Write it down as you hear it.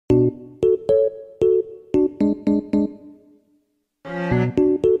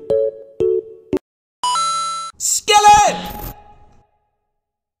Skillet!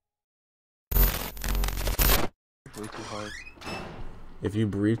 Way too hard. If you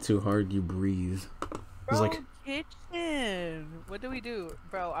breathe too hard, you breathe. It's Bro, like, kitchen. What do we do?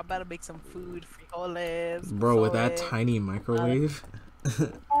 Bro, I'm about to make some food, frijoles. bro, with that pozole. tiny microwave.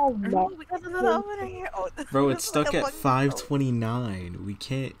 Oh No, no. we got another oven here. Oh, Bro, it's this is stuck like a at fucking- 5:29. We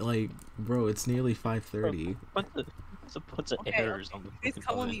can't, like, bro, it's nearly 5:30. What's a bunch of Okay, errors on the Please fucking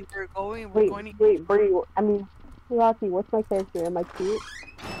come with oven? me. We're going. Wait, Bree. I mean, Rocky. What's my character? Am I cute?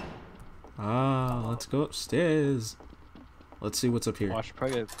 Ah, let's go upstairs. Let's see what's up here. Watch,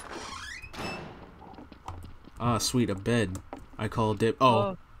 probably. Ah, sweet, a bed. I call dip.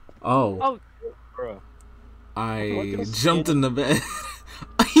 Oh. Oh. Oh. Bro. I Look at jumped this. in the bed.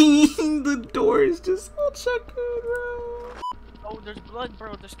 The door is just all checkered, bro. Oh, there's blood,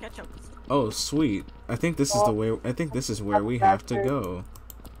 bro. There's ketchup. Oh, sweet. I think this is the way. I think this is where we have to go.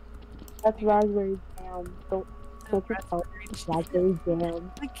 That's raspberry jam. Don't you call it raspberry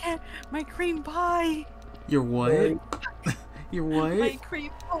jam? I can't. My cream pie. You're what? You're My what?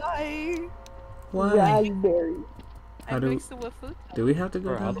 cream pie. Why? Raspberry. How I do- mixed it with food. Do we have to go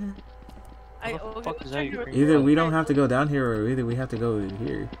Bro, how down here? I How the fuck is that your cream Either pie? we don't have to go down here, or either we have to go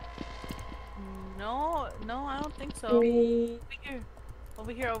here. No, I don't think so. Over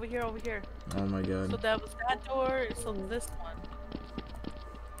here. Over here. Oh my So god. that was that door. So this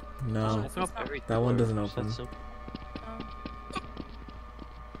one. No. Open up every That one door. doesn't Just that open. simple. Um,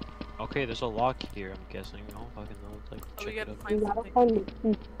 Okay, there's a lock here, I'm guessing. I don't fucking know. It's like, Oh, we check it gotta out. We find gotta something. find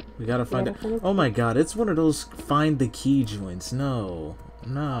the key. We gotta find it. Yeah. Oh my god, it's one of those find the key joints. No.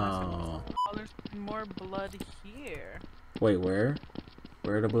 No. Oh, there's more blood here. Wait, where?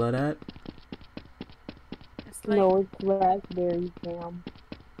 Where the blood at? It's like No, it's raspberry jam.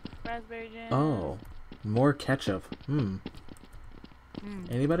 raspberry jam. Oh. More ketchup. Mm.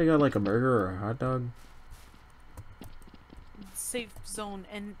 Anybody got like a burger or a hot dog? Safe zone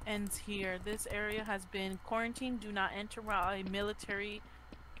ends here. This area has been quarantined. Do not enter while a military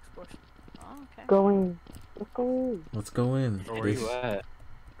explosion. Oh, okay. Go in. Let's go in. Let's go in. Bro, where you at?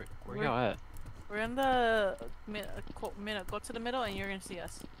 Where y'all at? We're in the middle. Go to the middle and you're gonna see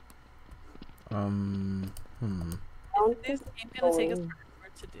us. Hmm. This ain't gonna take us forever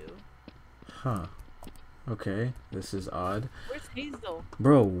to do. Huh. Okay. This is odd. Where's Hazel?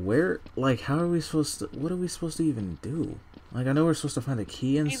 Bro, where, like, how are we supposed to, what are we supposed to even do? Like, I know we're supposed to find a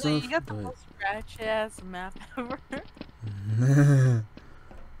key and Hazel, stuff, you got the but... most scratch ass map ever.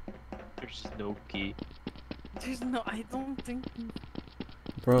 There's no key. There's no, I don't think.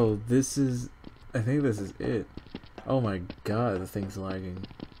 Bro, this is, I think this is it. Oh my god, the thing's lagging.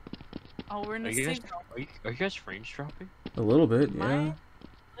 Oh, we're in Are the you guys, safe zone. are you guys frames dropping? A little bit, yeah. Mine?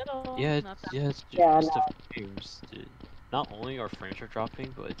 Little. Yeah, not that it's Yeah, just the frames, dude. Not only are frames are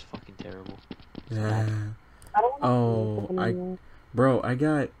dropping, but it's fucking terrible. Yeah. I don't Oh, bro, I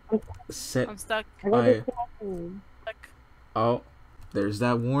got set I'm stuck. I got by, this thing. Stuck. oh, there's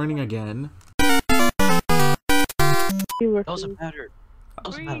that warning again. Doesn't matter.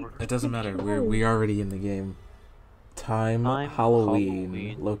 Doesn't matter. It doesn't matter, we already in the game. Time,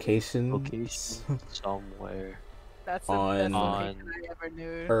 Halloween. Location, Location somewhere. That's the On- best location I ever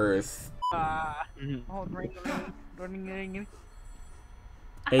knew. Earth. Ah. Mhm. Oh, ring.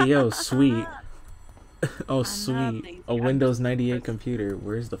 Hey yo, sweet. Oh, not sweet. lazy, A I'm Windows just 98 pressing- computer.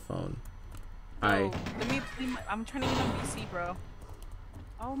 Where's the phone? Yo, I'm trying to get on PC, bro.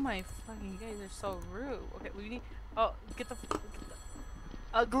 Oh my fucking guys are so rude. Okay, we need. Oh, get the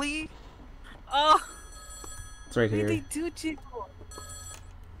ugly. Oh, It's right what did they here. do to you?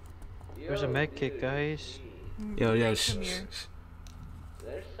 There's a med kit, guys. Yo, Hey, shh, come shh, here. shh.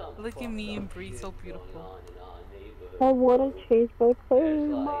 Look at me and Bree, so beautiful. I wanna change my play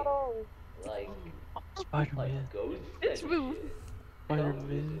model. Spider-Man. It's rude.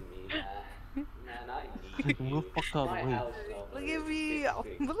 Spider-Man. Move the fuck out of the way. Look at me. Oh,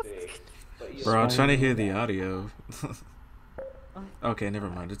 Bro, I'm trying to hear the audio. Okay, never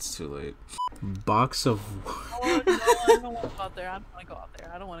mind. It's too late. Box of. no, I don't want to go out there. I don't want to go out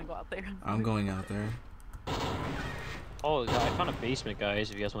there. I don't want to go out there. I'm going out there. Oh, I found a basement,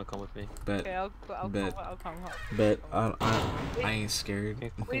 guys. If you guys want to come with me. Bet. Okay, I'll Bet. come. Bet. I ain't scared.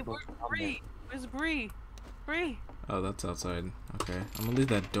 Okay, Wait, where's Bree? Where's Bree? Bree? Oh, that's outside. Okay. I'm gonna leave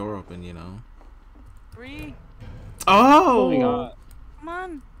that door open, you know. Bree? Oh! we got. Come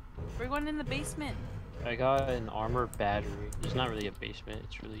on. We're going in the basement. I got an armor battery. It's not really a basement.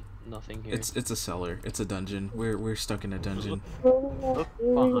 It's really nothing here. It's a cellar. It's a dungeon. We're stuck in a dungeon. Look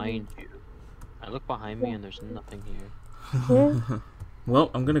behind you. I look behind me and there's nothing here.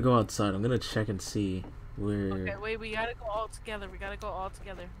 Well, I'm gonna go outside. I'm gonna check and see where. Okay, wait. We gotta go all together. We gotta go all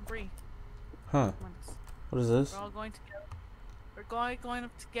together. Bree. Huh? Come on, What is this? we're all going together. We're going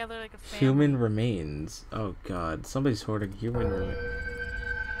up together like a family. Human remains. Oh God! Somebody's hoarding human remains.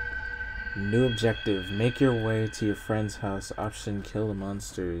 New objective: make your way to your friend's house. Option: kill the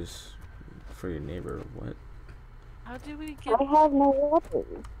monsters for your neighbor. What? How did we get? I have no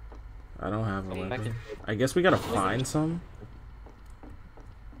weapons. I don't have a Okay. weapon. I guess we gotta find some.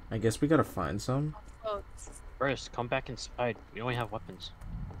 I guess we gotta find some. Oh, First, come back inside. We only have weapons.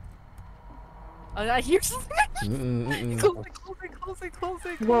 I hear something. Close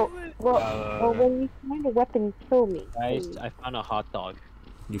it. Well, when you find a weapon, kill me. Guys, please. I found a hot dog.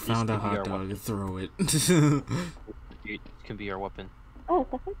 You found a could be our hot dog. weapon. Throw it. It can be our weapon. Oh,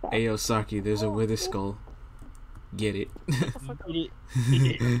 stuff like that. Ayo, Saki, there's a wither skull. Get it.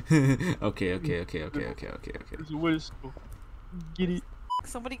 Okay. Get it.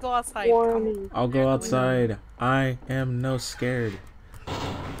 Somebody go outside. Warning. I'll go outside. I am no scared.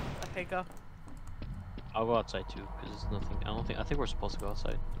 Okay, go. I'll go outside too, because there's nothing. I think we're supposed to go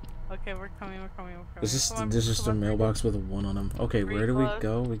outside. Okay, we're coming. There's just Come on, there's just a come on. mailbox with a 1 on them. Okay, where do we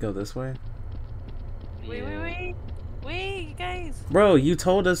go? We go this way? Wait, you guys. Bro, you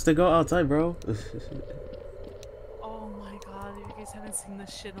told us to go outside, bro. Oh my God, you guys haven't seen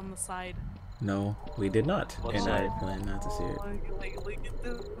this shit on the side. No, we did not. What And I side? plan not to see it. Look at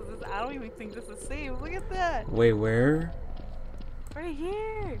this. I don't even think this is safe. Look at that. Wait, where? Right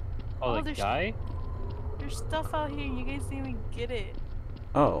here. Oh, the there's guy? There's stuff out here. You guys didn't even get it.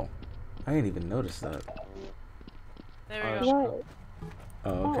 Oh, I didn't even notice that. There we Oh, go. What?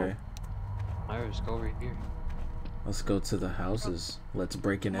 Oh, okay. Iris, go over here. Let's go to the houses. Let's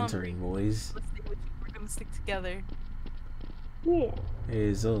break and Come on, entering, boys. Let's stick with you. We're gonna stick together. Yeah.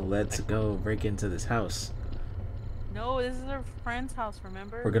 Hazel, let's go break into this house. No, this is our friend's house.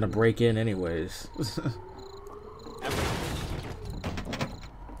 Remember? We're gonna break in anyways.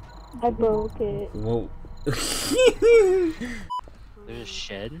 I broke it. Whoa. There's a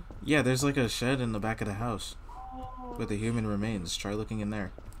shed. Yeah, there's like a shed in the back of the house with the human remains. Try looking in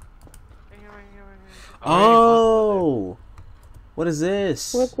there. Right here. Oh! What is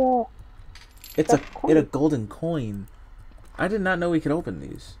this? What's that? It's a golden coin. I did not know we could open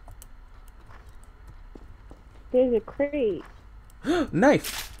these. There's a crate.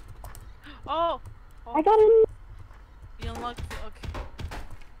 Knife! Oh! I got it. You unlocked it. Okay.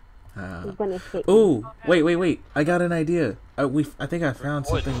 I'm gonna hit you. Ooh! Wait! I got an idea. I think I found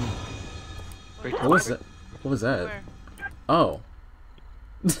What? something. Break What was that? What was that? Where? Oh.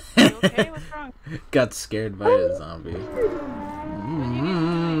 You okay? What's wrong? Got scared by a zombie.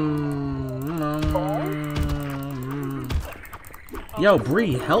 Yo,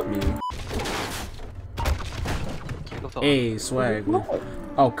 Bree, help me. Hey, swag.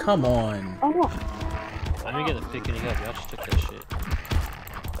 Oh, come on. Oh, I didn't get the picking it up. Y'all just took that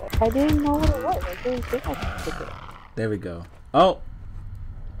shit. I didn't know what it was. I didn't think I could pick it. There we go. Oh.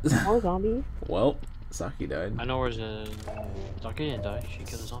 Oh, zombie. Well, Saki died. I know where's a. Saki didn't die. She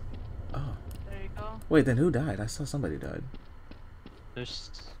killed a zombie. Oh. There you go. Wait, then who died? I saw somebody died.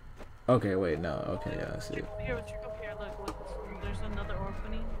 There's. Okay, wait, no. Okay, yeah, I see it. Here, look. There's another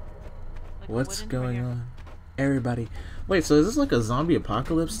opening. Like a What's wooden right going here. on? Everybody. Wait, so is this like a zombie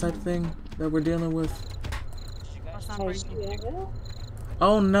apocalypse type thing that we're dealing with? That's not Oh, breaking. yeah.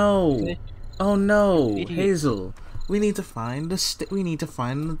 Oh no! Oh no! Idiot. Hazel, we need to find the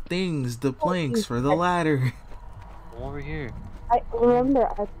the things, the planks for the ladder. Come over here. I remember.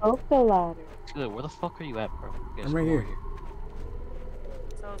 I broke the ladder. Good. Where the fuck are you at, bro? You guys I'm right come over here.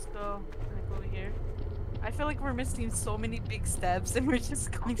 So let's go. Like over here. I feel like we're missing so many big steps and we're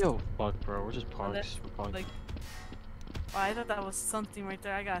just going. Yo, fuck, bro. We're just Oh, parks. that's We're parks. like. Oh, I thought that was something right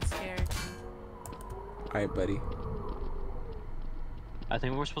there. I got scared. Alright, buddy. I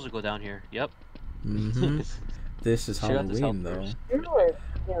think we're supposed to go down here. Yep. Mm-hmm. This is Check out this Halloween, house though.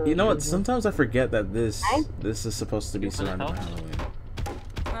 first. You know what? Sometimes I forget that this is supposed to be You open the surrounded by house? Halloween.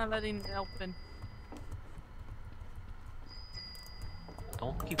 I'm not letting it open.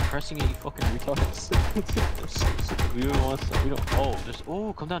 Don't keep pressing it, you fucking retards. We don't want some. We don't. Oh, there's.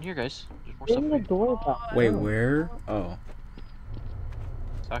 Oh, come down here, guys. There's more stuff. Bring the here. door back. Wait, where? Oh.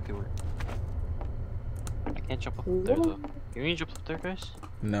 Exactly where. I can't jump up there though. Can you jump up there, guys?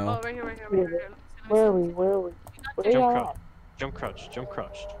 No. Oh, right here. Where are we? Where are we? Where Jump y'all crouch. at? Jump crouch. Jump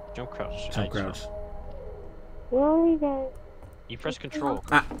crouch. Jump crouch. Jump Nice. crouch. Where are we guys? You press control.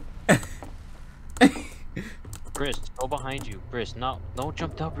 Ah. Briss, go behind you. Briss, no, don't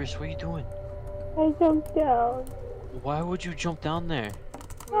jump down, Briss. What are you doing? I jumped down. Why would you jump down there?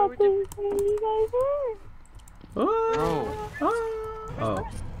 That's where you guys are. Bro. Oh.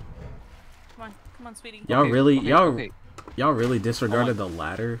 Come on, sweetie. Y'all really, okay. y'all really disregarded the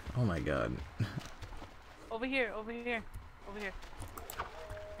ladder? Oh my god. Over here.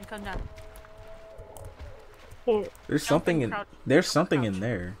 And come down. Can't. There's something in. There's something in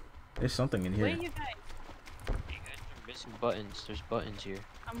there. There's something in here. Wait, you guys. You guys are missing buttons. There's buttons here.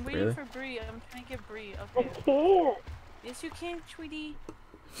 I'm waiting for Bree. I'm trying to get Bree. I Okay. can't. Yes, you can, sweetie.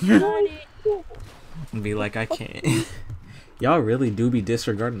 Be like, I can't. Y'all really do be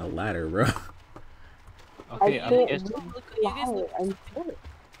disregarding the ladder, bro. Okay, I I guess.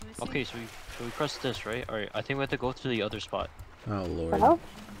 Okay, so we press this, right? Alright, I think we have to go to the other spot. Oh lord. Hello? What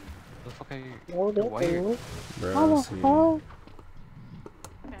the fuck are you? No, You're wired. Bro, how the hell?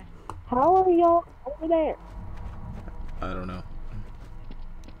 Okay. How are y'all over there? I don't know.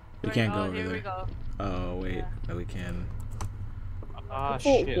 We can't go over here there. We go. Oh wait, Yeah. no, we can. Ah,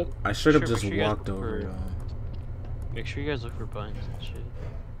 shit. I should have Sure, just make sure you guys walked look over. for- Y'all. Make sure you guys look for buttons and shit.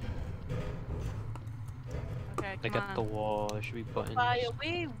 Okay, Like come at on. the wall, there should be buttons.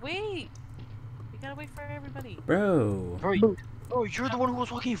 Wait. We gotta wait for everybody. Bro. Bro, you're the one who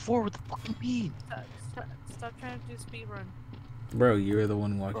was walking forward with the fucking bean. Stop trying to do speed run. Bro, you're the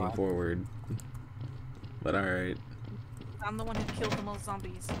one walking forward. But alright. I'm the one who killed the most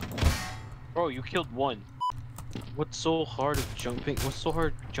zombies. Bro, you killed one. What's so hard of jumping? What's so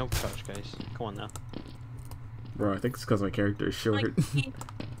hard jump crouch, guys? Come on now. Bro, I think it's because my character is short.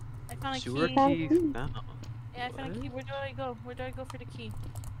 I found a Sewer key. key. No. Yeah, I found a key. Where do I go? Where do I go for the key?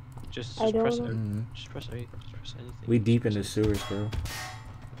 Just I press don't it. know. Just press A. Just press anything. We deep in the sewers, bro.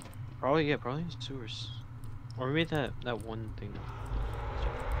 Probably in sewers. Or we made that one thing.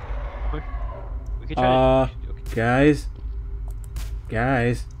 We could try to. Okay.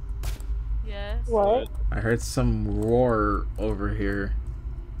 Guys, Yes. What? I heard some roar over here.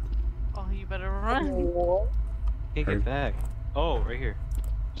 Oh, you better run. What? Can't get back. Oh, right here.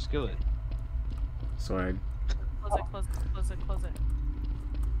 Skillet. Swag. Close it.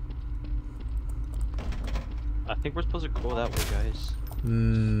 I think we're supposed to go that way, guys.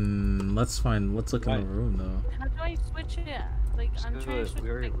 Let's look in the room though. How do I switch it? Like, I'm trying to switch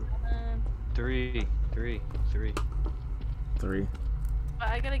it. Three. But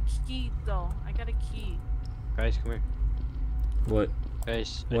I got a key though. Guys, come here. What?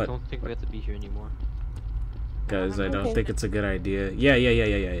 Guys, I What? don't think we have to be here anymore. Guys, I don't think it's a good idea.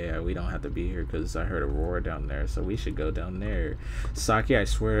 Yeah. We don't have to be here because I heard a roar down there, so we should go down there. Saki, I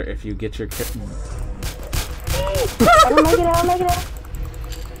swear, if you get your I don't make it out.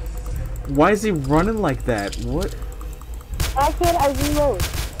 Why is he running like that? What? I reload.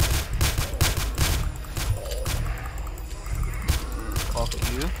 Fuck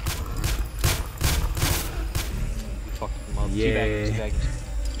you. You fucked him up. Yeah.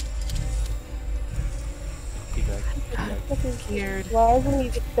 Teabag. Fucking Scared. Why is the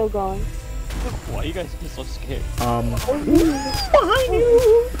music still going? Why are you guys being so scared? Behind you.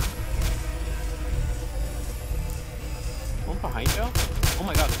 One behind you? Oh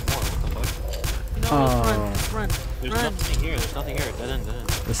my god, there's more. What the fuck? No, run. There's nothing here. Dead end.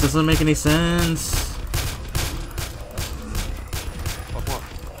 This doesn't make any sense. Fuck more.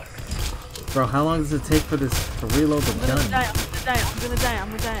 Bro, how long does it take for this to reload the I'm gun? gonna die.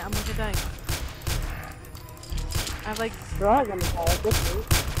 I have like Dragon power.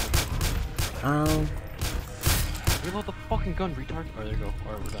 Oh. Reload the fucking gun, retard. Alright, there you go.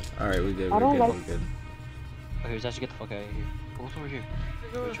 Alright, we're done. Alright, we good. I don't We're like- good. Okay, let's actually get the fuck out of here. What's over here?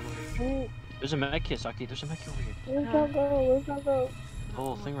 Where's There's a med kit, Saki. There's a med kit over here. that go? The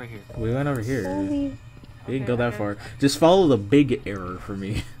whole thing right here. We went over here. Holy We didn't go that far. Just follow the big arrow for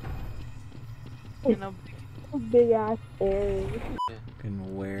me. you know. big ass area.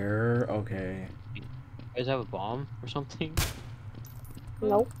 And where? Okay. You guys have a bomb or something?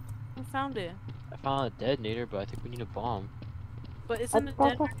 Nope. Who found it? I found a detonator, but I think we need a bomb. But I isn't it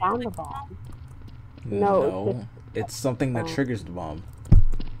thought dead? I found the bomb. No, No. It's something that triggers the bomb.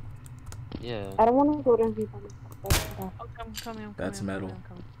 Yeah. I don't want to go down here by myself. Oh, I'm coming. That's metal.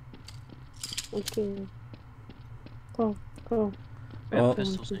 Okay. Go. We have Well-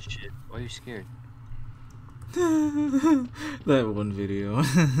 pistols and shit. Why are you scared? That one video.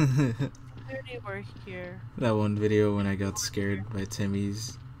 They were here. That one video when I got scared by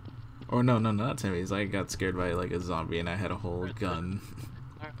Timmy's. Or no, not Timmy's. I got scared by like a zombie and I had a whole gun.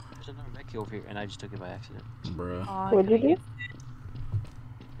 There's another med kit over here, and I just took it by accident. Bruh. What'd you do?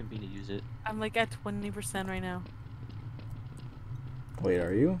 Didn't mean to use it. I'm like at 20% right now. Wait,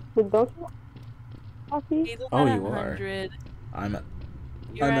 are you? But don't you? Coffee? Hazel's Oh, at you are. 100. I'm at.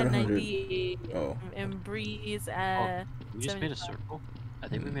 You're I'm at at 100. 98. Oh. And Bree's at. We just made a 75. circle? I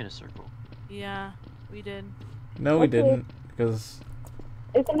think we made a circle. Yeah, we did. No, we Okay. didn't. Because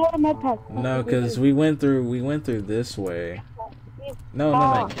It's another med pack. No, because we went through this way.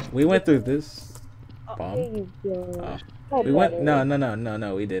 No. We went through this bomb. We went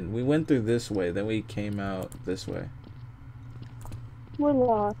no, we didn't. We went through this way, then we came out this way. We're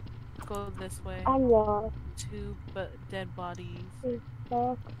lost. Go this way. I'm lost. Two dead bodies.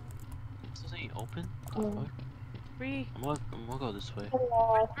 Fuck. This ain't open? Oh. Free. I'm gonna go this way. I'm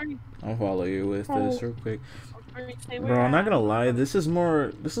lost. I'll follow you with this real quick. Stay where Bro, you're I'm not at. gonna lie, this has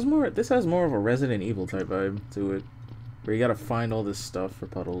more of a Resident Evil type vibe to it. Where you gotta find all this stuff for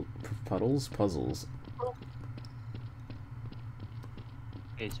puzzles.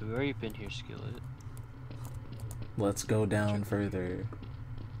 Okay, so we've already been here, Skillet. Let's go down further.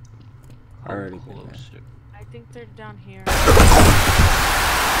 Already been there. Closer. I think they're down here. Don't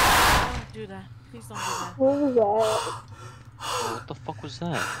do that. Please don't do that. What was that? Oh, what the fuck was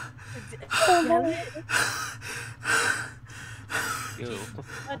that? Yo, what the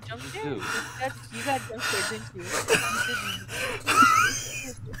fuck Got jump did scare? you do? You got jump scared, didn't you?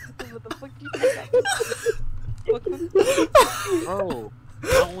 What the fuck you did? Bro,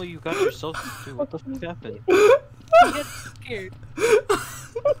 not only you got yourself, dude, what the fuck happened? You got scared.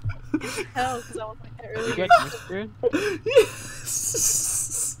 Hell, because I was like that You earlier. got scared?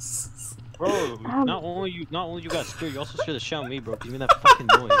 Bro, not only you got scared, you also scared the shit out of me, bro. 'Cause you made that fucking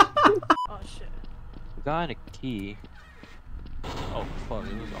noise. Oh shit. We got a key. Oh fuck,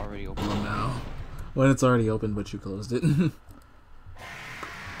 it was already open. Oh no. When it's already open, but you closed it. Oh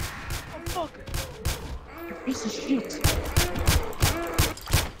fuck. You piece of shit.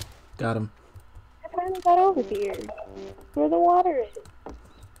 Got him. I finally got over here. Where the water is.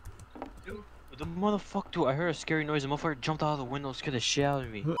 Dude, the motherfucker, dude, I heard a scary noise. The motherfucker jumped out of the window, scared the shit out of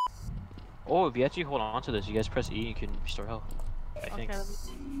me. Oh, if you actually hold on to this, you guys press E and you can restore health. I think. Okay, let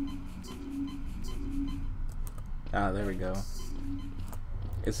me... Ah, there we go.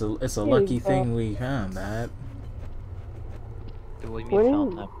 It's a There lucky you go. thing we found that. Dude, what do you What mean is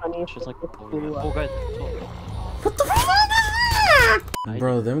found that? funny It's just like, if oh god. What the fuck? I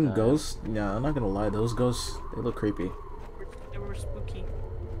Bro, did them that. ghosts. Yeah, I'm not gonna lie. Those ghosts, they look creepy. They were spooky.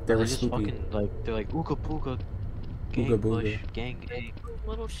 They were just spooky. fucking, like, they're like, ooga booga. Gang Ooga bush, booga. gang gang.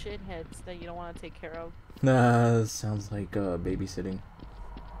 Little shitheads that you don't want to take care of. Nah, sounds like babysitting.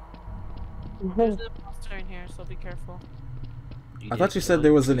 There's an imposter in here, so be careful. I thought you said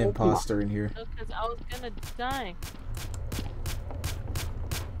there was an imposter in here. Because I was gonna die.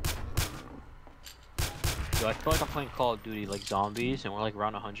 Dude, I feel like I'm playing Call of Duty like zombies, and we're like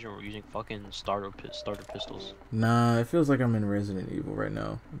around 100, and we're using fucking starter pistols. Nah, it feels like I'm in Resident Evil right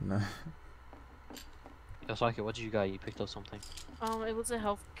now. Nah. Yo, Saki, what did you got? You picked up something. It was a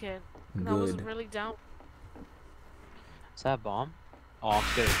health kit. And I was Good. really down. Is that a bomb? Oh, I'm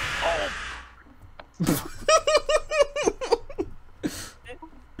scared.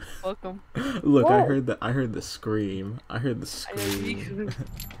 Welcome. Look, What? I heard the scream. I heard the scream.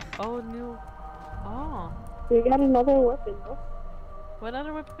 Oh, new. Oh. We got another weapon, though. What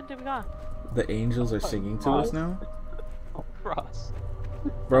other weapon did we got? The angels are singing to us now. Oh, cross.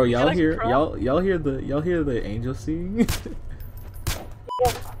 Bro, y'all like hear cross? y'all hear the angels singing?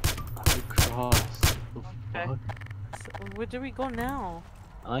 Cross. Okay. So, where do we go now?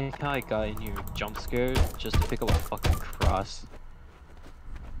 I like how I got in here jump scared just to pick up a fucking cross.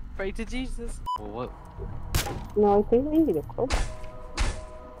 Pray to Jesus. Well, what? No, I think we need a close.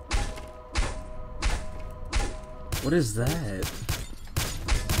 What is that?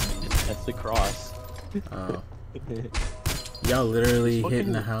 That's the cross. Oh. Y'all literally Fucking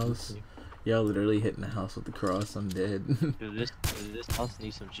hitting the house. Y'all literally hitting the house with the cross. I'm dead. Dude, this house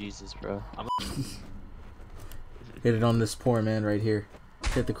needs some Jesus, bro. Hit it on this poor man right here.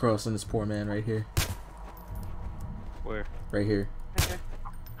 Hit the cross on this poor man right here. Where? Right here. Okay.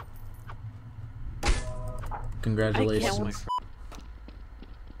 Congratulations.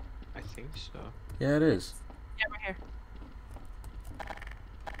 I think so. Yeah, it is. Yeah, right here.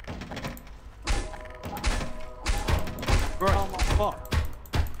 Bro, Oh my fuck.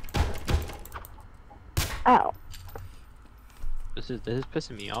 Ow. This is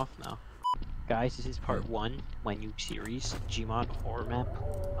pissing me off now. Guys, this is part 1, my new series, GMod horror map.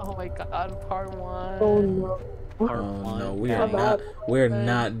 Oh my god, part 1. Oh no. Part Oh 1. no, we Yeah. are not. We're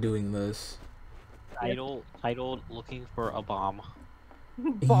not doing this. Titled looking for a bomb.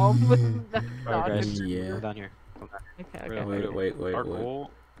 Bomb. Alright, guys, Yeah. come down here. Come down. Okay, Real okay. quick. Wait. Our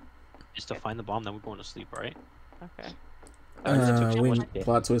goal is to find the bomb, then we're going to sleep, right? Okay.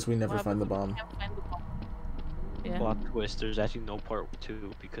 Plot twist, we never What find the happened? bomb. Can't find the bomb. Yeah. Plot twist, there's actually no part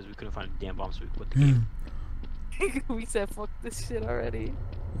 2 because we couldn't find a damn bomb, so we quit the game. We said fuck this shit already.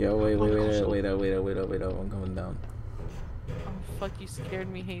 Yo, wait, I'm coming down. Oh fuck! You scared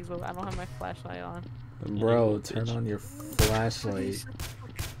me, Hazel. I don't have my flashlight on. Bro, turn on your flashlight.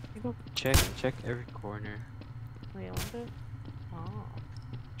 Check every corner. Wait, I wonder. Oh.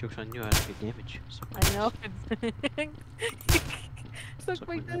 Joke's on you, I don't get damage. I know. Suck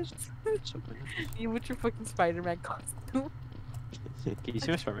my nuts. You with your fucking Spider-Man costume. Can you see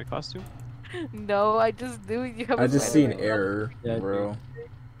my Spider-Man costume? No, I just do. You have. I just see an Spider-Man error, Yeah, bro.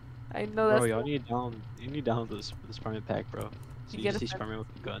 I know that's. Bro, y'all need down. You need down this Spider-Man pack, bro. So you get just see a Spider-Man with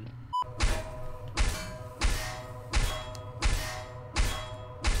a gun.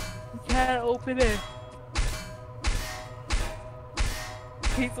 You can't open it.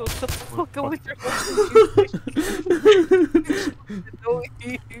 Hazel, shut the fuck up with your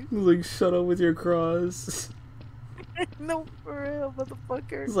Like, shut up with your cross. No, for real,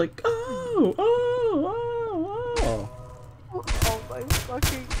 motherfucker. It's like, oh, oh, oh, oh. Oh my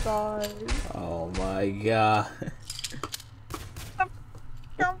fucking god. Oh my god.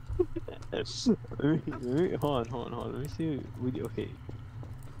 Hold on. Let me see. Okay.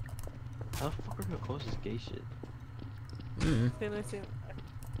 How the fuck are we gonna close this gay shit?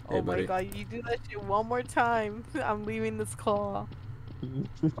 Oh Hey, my buddy. god, you do that shit one more time, I'm leaving this call. And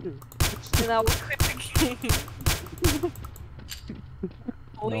I will quit the game.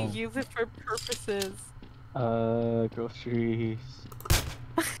 Only No. use it for purposes. Groceries.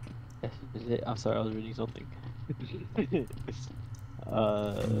 Is it? I'm sorry, I was reading something. Let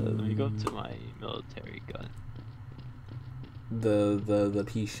me go to my military gun. The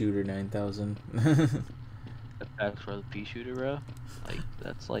pea shooter 9000. That's for the pea shooter, bro. Like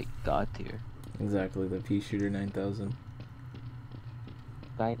that's like god tier. Exactly, the pea shooter 9000.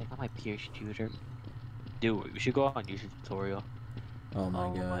 Guys, I got my pea shooter. Dude, we should go on YouTube tutorial. Oh my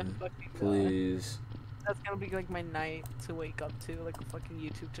Oh my god. fucking god. Please. That's gonna be like my night to wake up to, like a fucking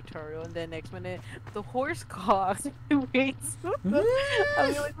YouTube tutorial, and then next minute, the horse cough. Waits. I'll be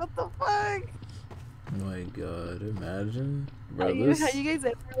like, what the fuck? My god, imagine. How Bro, you, this...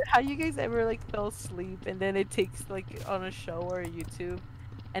 how you guys ever like fell asleep and then it takes like on a show or a YouTube,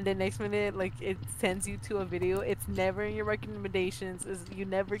 and then next minute like it sends you to a video. It's never in your recommendations. You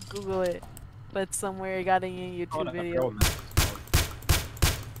never Google it, but somewhere you got it in your YouTube video.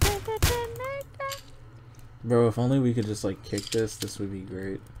 Bro, if only we could just like kick this would be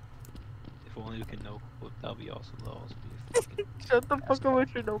great. If only we could no clip, that'd be awesome. That'd also be fucking. Shut the fuck up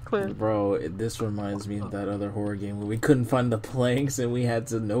with your no clip. Bro, this reminds me of that other horror game where we couldn't find the planks and we had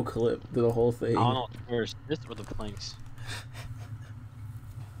to no clip the whole thing. I don't know what's worse, this or the planks.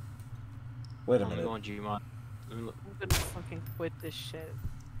 Wait a I'm gonna minute. go on GMod. I'm gonna fucking quit this shit.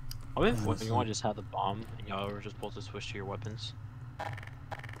 I've been flipping. You want to just have the bomb, and y'all are just supposed to switch to your weapons.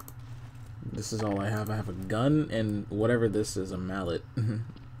 This is all I have. I have a gun and whatever this is, a mallet.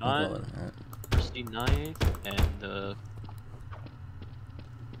 I'll call it a mallet. Rusty knife and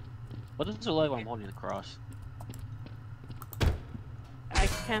what does it look like when I'm holding the cross? I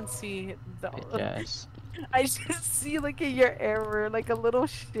can't see the. Yes. I just see like in your error, like a little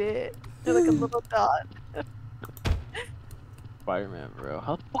shit, and, like a little dot. Spider-Man, bro.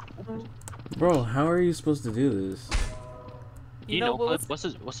 How the fuck? Bro, how are you supposed to do this? You know know, what what's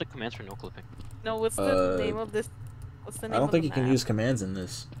the commands for no clipping? No, what's the name of this? What's the name I don't of think the you can map? use commands in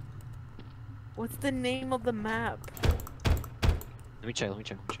this. What's the name of the map? Let me check.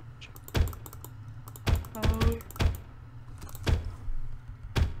 Oh.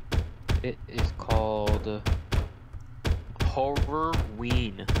 It is called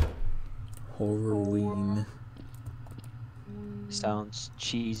Horrorween. Horrorween. Sounds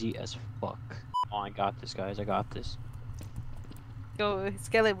cheesy as fuck. Oh, I got this, guys. I got this. Go,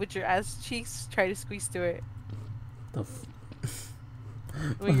 Skillet, with your ass cheeks, try to squeeze through it. The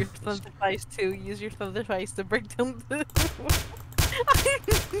With your thumb device too. Use your thumb device to break down the.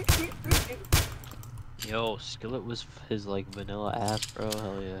 Yo, Skillet was his like vanilla ass, bro.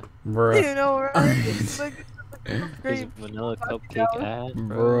 Hell yeah. Bruh. You know, right? It's like His great. vanilla fuck cupcake no. ass,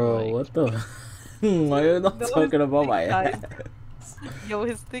 bro. Bro, like, what the? Why are you not No, talking about my thick ass? Yo,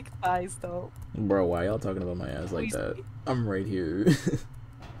 his thick thighs though. Bro, why y'all talking about my ass like Squeeze that? me. I'm right here.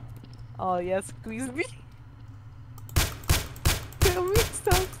 Oh yeah, squeeze me. Kill me!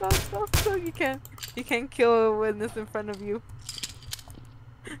 Stop! You can't kill a witness in front of you.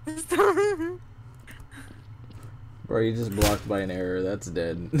 Stop. Bro, you just blocked by an error. That's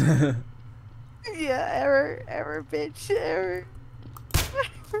dead. Yeah, error, bitch, error.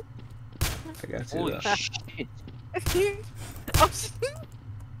 I got you. holy Though. shit. Oh, shit.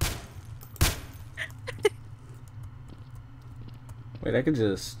 Wait, I could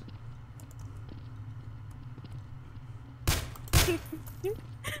just.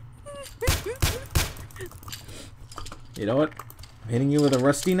 You know what? I'm hitting you with a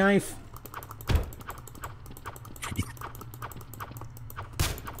rusty knife.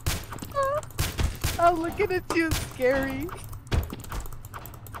 I'm looking at you, scary.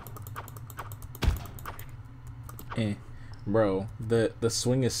 Bro, the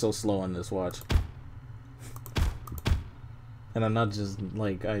swing is so slow on this watch. And I'm not just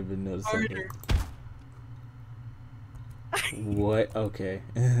like I've been noticing it. What? Okay.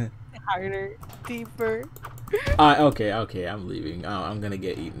 Harder, deeper. Okay, I'm leaving. I'm gonna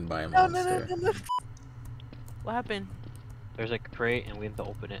get eaten by a monster. No. What happened? There's like a crate and we have to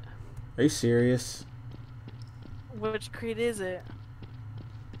open it. Are you serious? Which crate is it?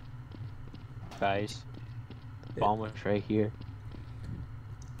 Guys, bomb was right here.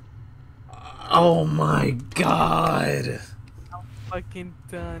 Oh my god! I'm fucking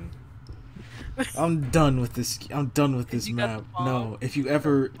done. I'm done with this. I'm done with this map. No, if you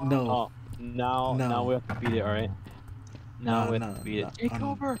ever no. Oh, now we have to beat it. All right. Now we have to beat it. Take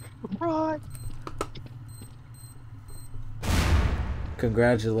over, run!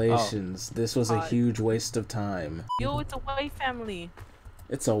 Congratulations. This was a huge waste of time. Yo, it's a white family.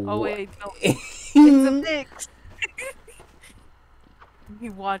 It's a Oh wait, no. It's a mix.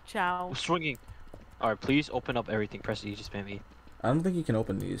 You watch out. I'm swinging. All right, please open up everything. Press E, just spam E. I don't think you can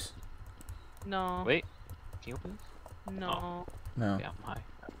open these. No. Wait, can you open this? No. No. Yeah, I'm high.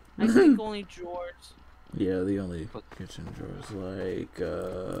 I think only drawers. Yeah, the only kitchen drawers like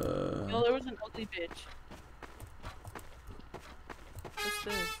No, there was an ugly bitch. What's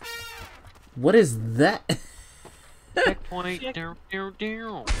this? What is that? Checkpoint. Down.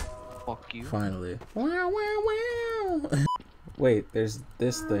 Fuck you. Finally. Wow, wow, wow. Wait, there's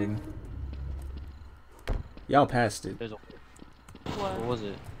this thing. Y'all passed it. There's a... What? What was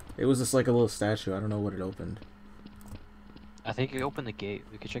it? It was just like a little statue. I don't know what it opened. I think you opened the gate.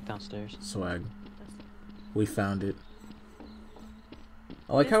 We could check downstairs. Swag. We found it.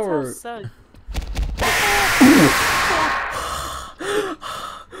 I like how we're...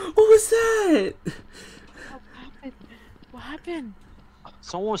 What was that? What happened?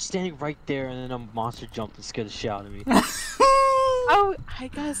 Someone was standing right there and then a monster jumped and scared the shit out of me. Oh, I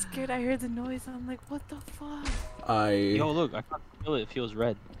got scared. I heard the noise. I'm like, what the fuck? Yo, look, I can't feel it. It feels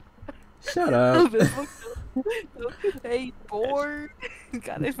red. Shut up. Hey, born.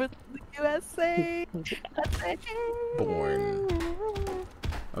 Got it for the USA. Born.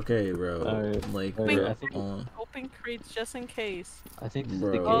 Okay, bro. Like, I think open crates just in case. I think this is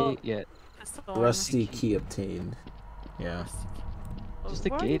Bro. the gate. Yeah. rusty key obtained. Yeah. Is the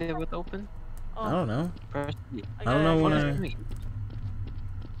gate able to open? Oh. I don't know. Press E. I don't know when I...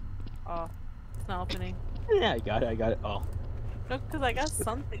 Oh, it's not opening. Yeah, I got it. Oh. No, because I got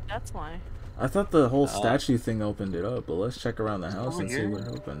something, that's why. I thought the whole statue thing opened it up, but let's check around the house and see what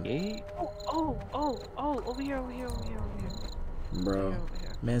opened. Oh, over here. Bro,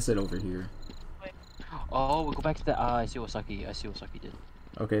 man said over here. Wait. Oh, we'll go back to the... I see what Saki did.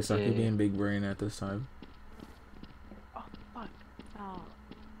 Okay, Saki being big brain at this time. Oh, fuck. Oh.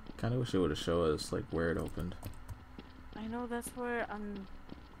 Kinda wish it would have showed us, like, where it opened. I know, that's where I'm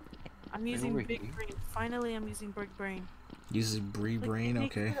using big brain. Finally, I'm using big brain. Uses brain,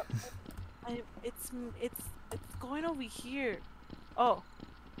 okay. It's going over here. Oh.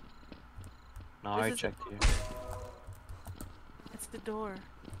 No, I checked here. It's the door.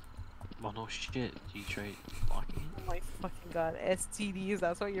 Well, no shit. You tried blocking it? Oh my fucking god. STDs.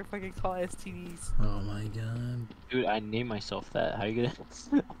 That's what you're fucking call STDs. Oh my god. Dude, I named myself that. How you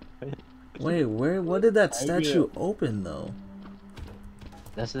gonna... Wait, what did that statue open, though?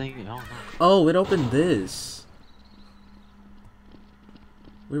 That's the thing, I don't know. Oh, it opened this.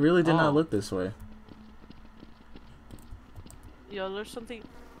 We really did not look this way. Yo, there's something...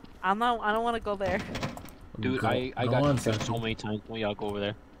 I don't want to go there. Dude, I got kicked so many times when y'all go over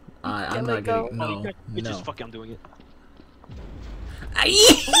there. I'm not getting... No, It's just fucking, I'm doing it.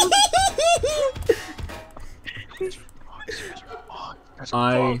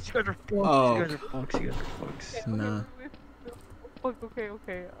 Nah. Okay.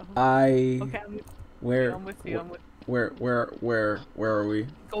 Okay, I'm with you. Where are we?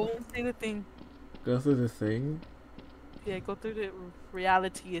 Go and see the thing. Go through the thing? Yeah, go through the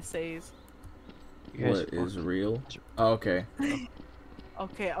reality, it says. What is real? Oh, okay.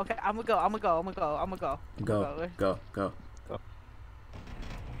 Okay, I'm gonna go. Go.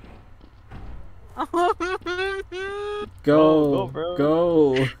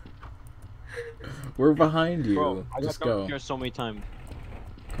 Go. We're behind you. Bro, Just I got here so many times.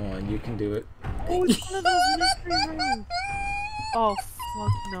 Come on, you can do it. Oh, it's one of those mystery rooms. Oh,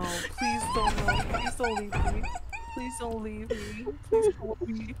 fuck no. Please don't leave me. Please don't leave me. Please don't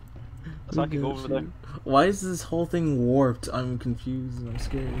leave me. So I can go over there. Why is this whole thing warped? I'm confused and I'm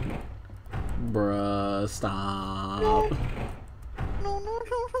scared. Bruh, stop. Okay.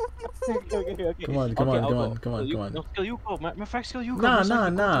 Come on. No, Skill, you go. My fact, Skill, you go.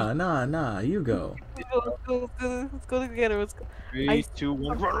 Nah, you go. Let's go together. Let's go. 3, 2,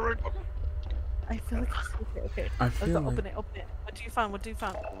 1. I feel like okay. I feel like... Open it. What do you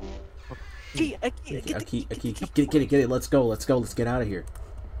find? Key. A key. Get it. Let's go. Let's get out of here.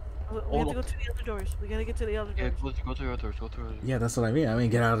 We have to go to the other doors. We gotta get to the other doors. Yeah, go through your doors. Yeah, that's what I mean. I mean,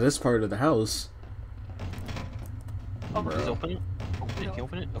 get out of this part of the house. Oh, please open it. Can you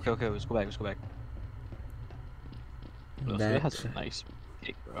open it? Okay, let's go back. That has a nice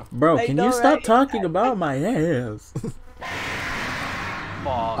cake, bro. Bro, can you stop talking about my ass?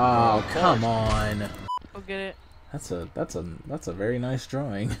 Oh, come on. Go get it. That's a very nice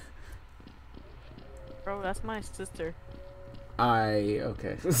drawing. Bro, that's my sister.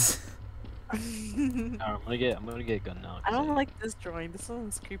 Okay. I'm gonna get a gun now. I don't like this drawing. This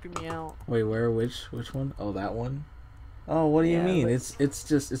one's creeping me out. Wait, which one? Oh, that one. Oh, what do you mean? Like... It's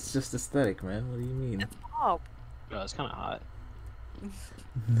just aesthetic, man. What do you mean? It's pop. Bro, it's kind of hot.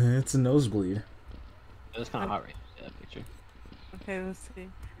 It's a nosebleed. It's kind of hot right now, that picture. Okay, let's see.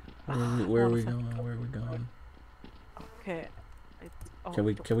 Where are we going? Okay. Can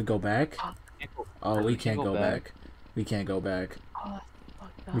we go back? Oh, we can't go back. We can't go back. Oh,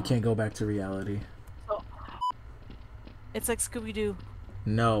 we can't go back to reality. Oh. It's like Scooby-Doo.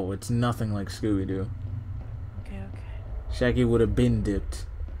 No, it's nothing like Scooby-Doo. Okay. Shaggy would have been dipped.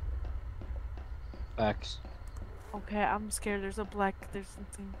 Facts. Okay, I'm scared. There's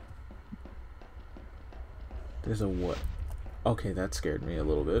something. There's a what? Okay, that scared me a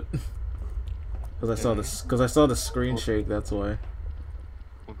little bit. Cause I saw the screen shake. That's why.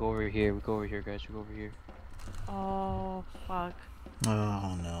 We'll go over here, guys. We'll go over here. Oh fuck.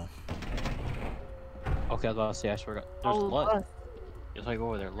 Oh no. Okay, I was about to say, I forgot. There's lust. Just like go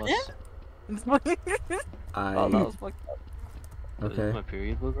over there, lust. Yeah? Oh, that was fucked up. Okay. Is this my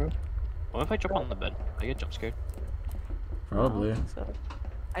period blue, bro? What if I jump on the bed? I get jump scared. Probably.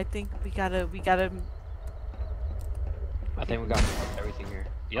 I think we gotta. I think we got everything here.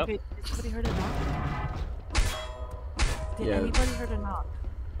 Yep. Okay, did somebody heard a knock? Did Yeah. anybody heard a knock?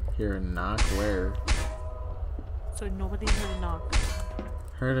 Hear a knock where? So nobody heard a knock.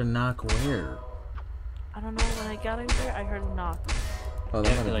 Heard a knock where? I don't know, when I got in here, I heard a knock. Oh, Yeah,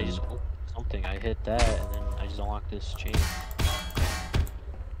 that because I just opened something. I hit that, and then I just unlocked this chain.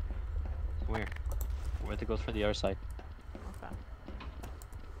 Come here. We have to go for the other side. Okay.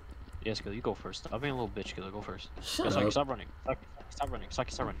 Yeah, Skillet, you go first. I'm being a little bitch, Skillet. Go first. Shut Saki, up. stop running. Stop running.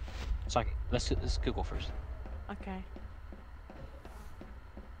 Saki, stop running. Saki, let's go first. Okay.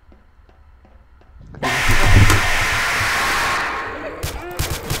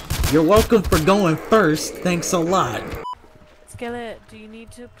 You're welcome for going first. Thanks a lot. Skillet, do you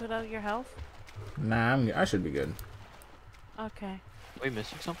need to put out your health? Nah, I should be good. Okay. Are we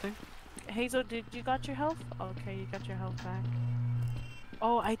missing something? Hazel, did you got your health? Okay, you got your health back.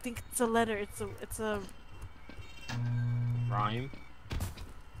 Oh, I think it's a letter. It's a Rhyme.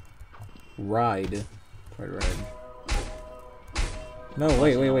 Ride. Ride. No,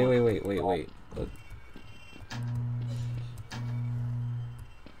 wait. Look.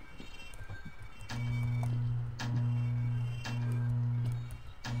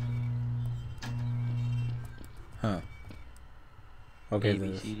 Huh. Okay, A,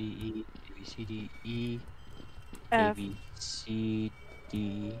 B, C, D, E, A, B, C, D, E, A, F. B, C,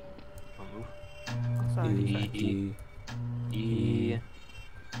 D. Oh, move. Sorry. D, E, I,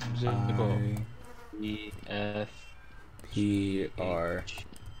 E, F, P, R. H,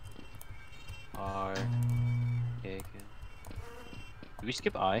 R. Okay, okay. Did we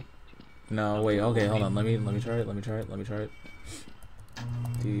skip I? No, wait. Okay, hold on. Let me try it.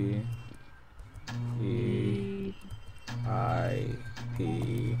 D, E, I,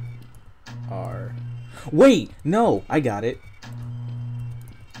 P, R. Wait, no, I got it.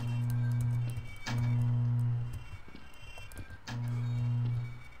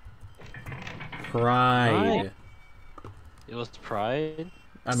 Pride. It was Pride.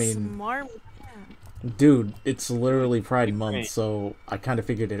 I mean, Smart. dude, it's literally Pride Month, so I kind of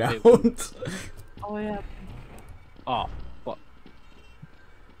figured it out. Oh yeah. Oh, fuck.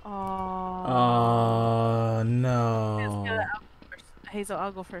 No. Hazel,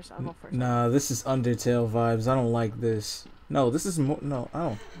 I'll go first. Nah, this is Undertale vibes. I don't like this. No, this is more. No, I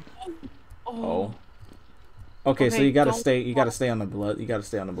don't. Oh. Okay, so you gotta stay. You gotta stay on the blood. You gotta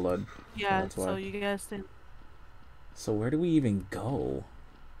stay on the blood. Yeah. That's So why. you gotta stay. So where do we even go?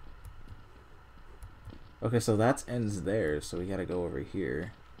 Okay, so that ends there. So we gotta go over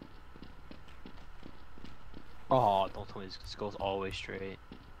here. Oh, don't tell me this goes all the way straight.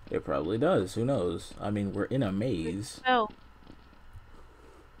 It probably does. Who knows? I mean, we're in a maze. Oh.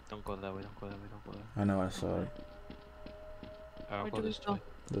 Don't go that way. Don't go that way. Don't go that way. I know. I saw it. I'll Where go do we this go? way.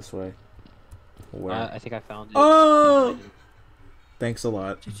 This way. Where? I think I found it. Oh! Thanks a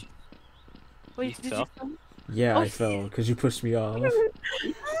lot. Wait, You did fell? you come? Yeah, Oh. I fell because you pushed me off.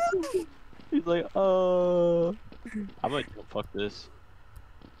 He's like, oh. I might fuck this.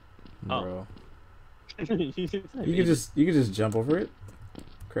 Bro. You You could just jump over it.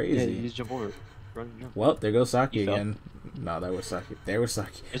 Crazy. Yeah, you just jump over it. Run, jump. Well, there goes Saki You fell? again. No, that was Saki. There was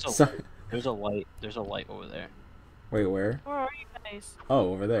Saki. There's a light. There's a light over there. Wait, where? Where are you guys?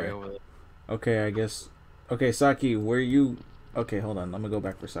 Oh, over there. Right over there. Okay, I guess. Okay, Saki, where you? Okay, hold on. I'm gonna go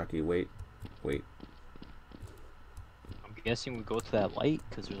back for Saki. Wait. I'm guessing we go to that light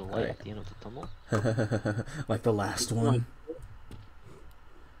because there's a light Alright. at the end of the tunnel. Like the last one.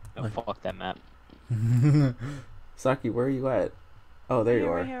 Oh, fuck that map. Saki, where are you at? Oh, there you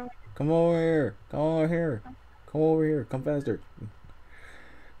Right are. here. Come over here. Come over here. Come over here. Come faster.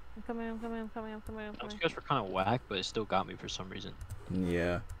 I'm coming. Those guys were kind of whack, but it still got me for some reason.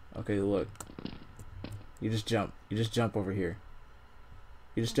 Yeah. Okay, look. You just jump. You just jump over here.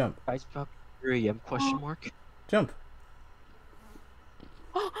 You just jump. Guys, about 3 AM question mark? Jump.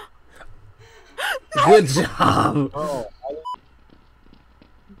 Good job. Oh,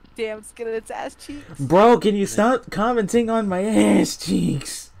 Damn, Skillet's ass cheeks. Bro, can you stop commenting on my ass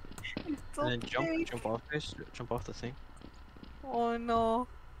cheeks? It's and then okay. jump off this, jump off the thing, Oh no.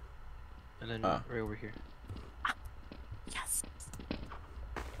 and then Ah. right over here. Yes.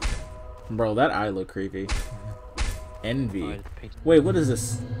 Bro, that eye look creepy. Envy. Alright, paint- Wait, what is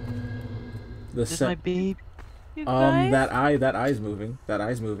this? The This is my set. babe. You guys? That eye's moving. That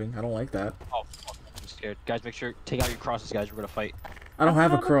eye's moving. I don't like that. Oh, fuck, I'm scared. Guys, make sure take out your crosses, guys. We're gonna fight. I don't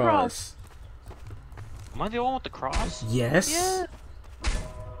have a have a cross. cross. Am I the one with the cross? Yes. Yeah.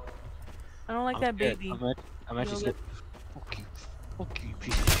 I don't like I'm that scared. baby. I'm actually You'll scared. Fuck you,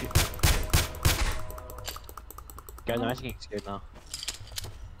 piece of shit. Guys, I'm actually getting scared now.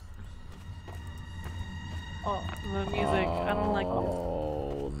 Oh, the music. I don't like it.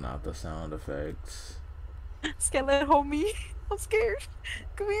 Oh, not the sound effects. Skillet, hold me. I'm scared.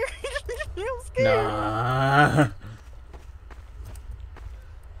 Come here. I'm scared. Nah.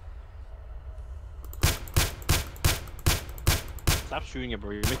 Stop shooting it,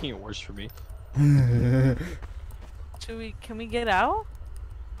 bro. You're making it worse for me. Can we get out?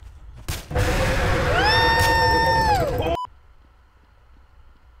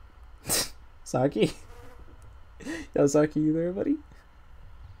 Saki? Yo, Saki, you there, buddy?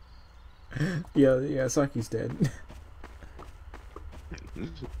 Yeah, Saki's dead.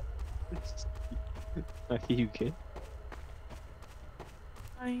 Are you okay?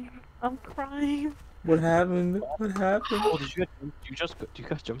 I'm crying. What happened? What happened? Oh, did you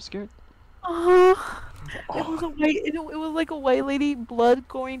guys jump scared? Oh, it was a white. It was like a white lady, blood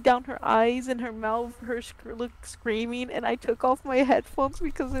going down her eyes and her mouth. Her look screaming, and I took off my headphones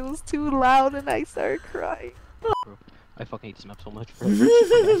because it was too loud, and I started crying. Bro, I fucking hate this map so much.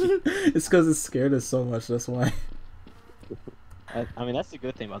 It's because it scared us so much. That's why. I mean, that's the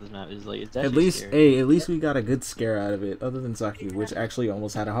good thing about this map is like it's At actually least, scary. at least we got a good scare out of it. Other than Saki, which actually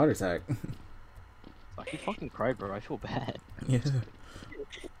almost had a heart attack. Saki fucking cried, bro. I feel bad. Yeah.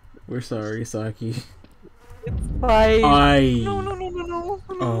 We're sorry, Saki. It's fine. No. No.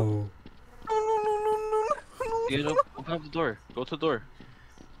 Oh. No. You guys open up the door. Go to the door.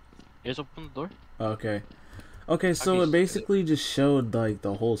 You guys open the door. Okay. Okay, so Okay, it basically just showed like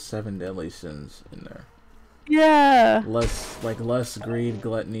the whole 7 deadly sins in there. Yeah. Lust, greed,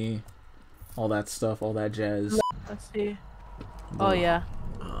 gluttony, all that stuff, all that jazz. Let's see. Oh yeah.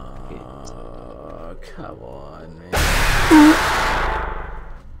 Come on, man.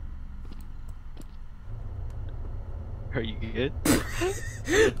 Are you good?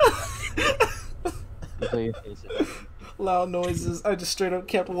 Loud noises. I just straight up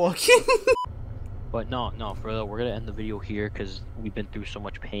kept walking. But no, for real, we're gonna end the video here because we've been through so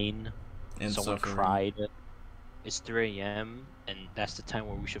much pain. And Someone suffering. cried. It's 3 AM, and that's the time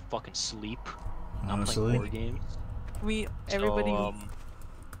where we should fucking sleep. Not playing board games. Everybody. So,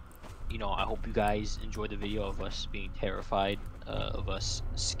 you know, I hope you guys enjoyed the video of us being terrified, of us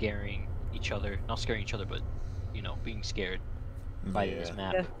scaring each other. Not scaring each other, but, you know, being scared by this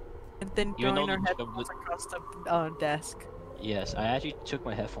map. Yeah. And then Even throwing though our the- headphones across the desk. Yes, I actually took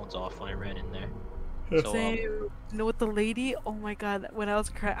my headphones off when I ran in there. So, Same. You know, with the lady, oh my god, when I was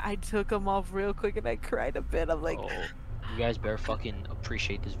crying, I took them off real quick and I cried a bit. I'm like, oh, You guys better fucking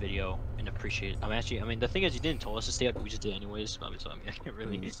appreciate this video and appreciate. I mean, the thing is, you didn't tell us to stay up, but we just did anyways. I mean, so I can't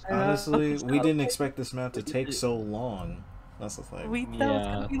really. Honestly, we didn't expect this map to take so long. That's the thing. We thought it was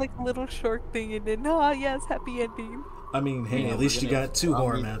gonna be like a little short thing, and then yes, happy ending. I mean, hey, at least you got 2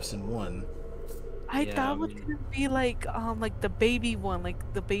 horror maps in one. I thought it was gonna be like the baby one,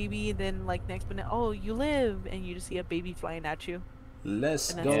 like the baby, and then like next minute, oh, you live, and you just see a baby flying at you.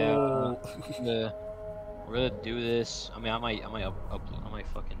 Let's go. We're gonna do this. I mean, I might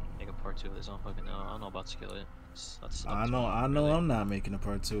fucking make a part 2 of this. I don't know about Skillet. I know I'm not making a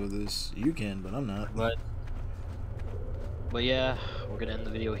part 2 of this. You can, but I'm not. But yeah, we're gonna end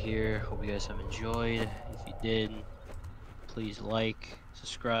the video here. Hope you guys have enjoyed. If you did, please like,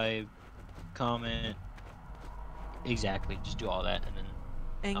 subscribe, comment. Exactly, just do all that, and then.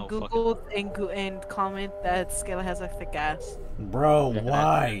 And Google and comment that Skillet has a thick ass. Bro,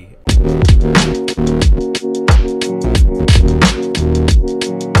 why?